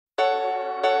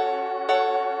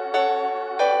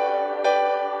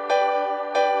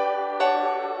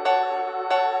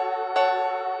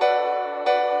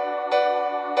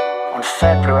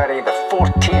February the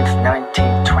 14th,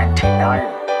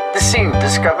 1929. The scene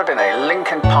discovered in a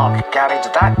Lincoln Park garage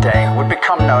that day would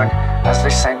become known as the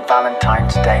St.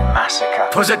 Valentine's Day Massacre.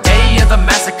 'Twas a day of the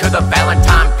massacre, the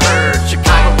Valentine purge.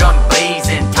 Chicago gun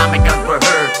blazing, Tommy guns were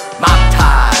heard. Mob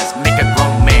ties make a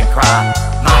grown man cry.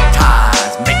 Mob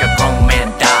ties make a grown man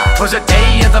die. 'Twas a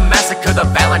day of the massacre, the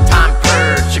Valentine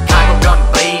purge. Chicago gun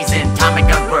blazing, Tommy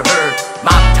guns were heard.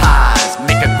 Mob ties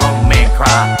make a grown man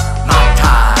cry. Mob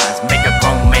ties make a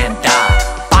grown man die.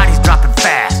 Bodies dropping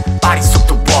fast, bodies soak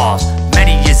the walls.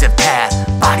 Many years have passed,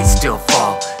 bodies still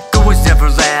fall. Good was never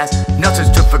last, nothing's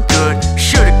done for good.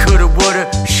 Shoulda, coulda, woulda,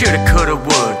 shoulda, coulda,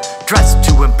 would. Dressed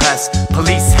to impress,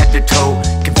 police head to toe.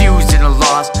 Confused and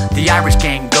lost, the Irish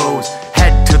gang goes.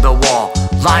 Head to the wall,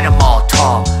 line them all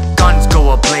tall. Guns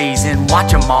go ablaze and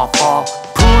watch them all fall.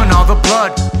 Pooling all the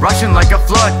blood, rushing like a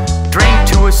flood. Drained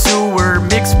to a sewer,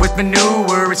 mixed with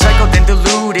manure. Recycled and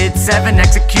diluted, 7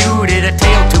 executed. A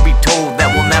tale to be told that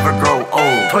will never grow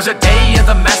old. 'Twas a day of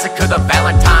the massacre, the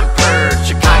Valentine purge.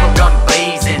 Chicago gun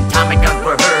blazing, Tommy guns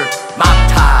were heard. Mob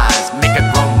ties make a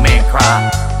grown man cry.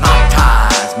 Mob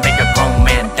ties make a grown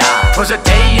man die. 'Twas a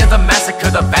day of the massacre,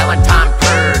 the Valentine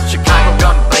purge. Chicago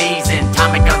gun blazing,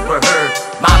 Tommy guns were heard.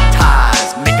 Mob ties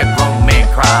make a grown man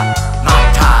cry. Mob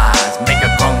ties make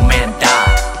a grown man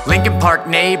die. Lincoln Park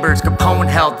neighbors, Capone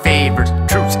held favors.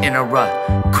 Troops in a rut,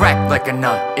 cracked like a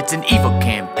nut. It's an evil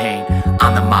campaign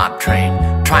on the mob train.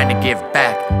 Trying to give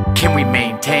back, can we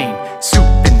maintain? Soup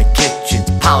in the kitchens,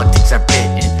 politics are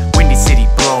bitten. Windy City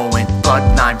blowing,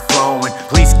 bloodline flowing.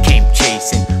 Police came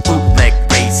chasing, bootleg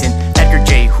racing. Edgar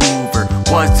J. Hoover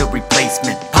was a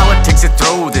replacement. Politics that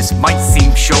throw this might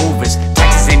seem chauvinist.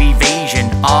 Taxes and evasion,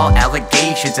 all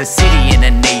allegations. A city and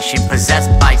a nation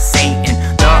possessed by Satan.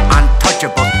 The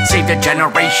untouchables saved a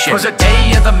generation. 'Twas a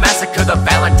day of the massacre, the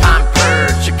Valentine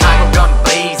purge. Chicago gun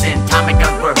blazing, Tommy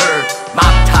guns were heard.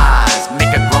 Mob ties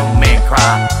make a grown man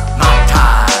cry. Mob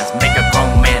ties make a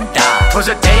grown man die. 'Twas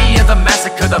a day of the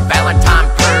massacre, the Valentine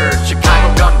purge. Chicago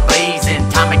gun blazing,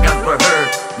 Tommy guns were heard.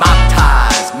 Mob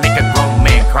ties make a grown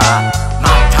man cry.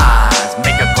 Mob ties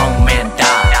make a grown man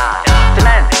die. The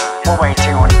men were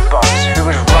waiting on Buzz, who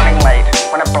was running late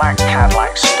when a black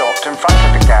Cadillac stopped in front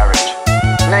of the garage.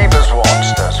 Neighbors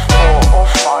watched as 4 or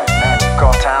 5 men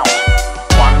got out.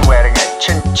 One wearing a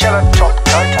chinchilla top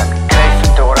coat and grey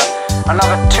fedora,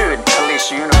 another 2 in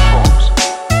police uniforms.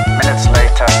 Minutes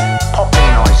later, popping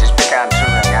noises began to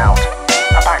ring out.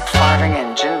 A backfiring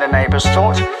engine, the neighbors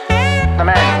thought. The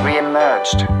men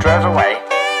re-emerged, drove away,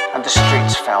 and the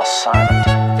streets fell silent.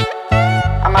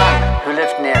 A man who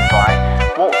lived nearby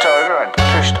walked over and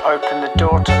pushed open the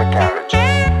door to the garage.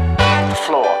 The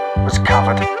floor was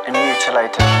covered in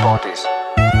mutilated bodies.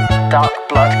 Dark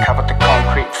blood covered the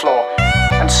concrete floor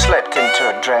and slipped in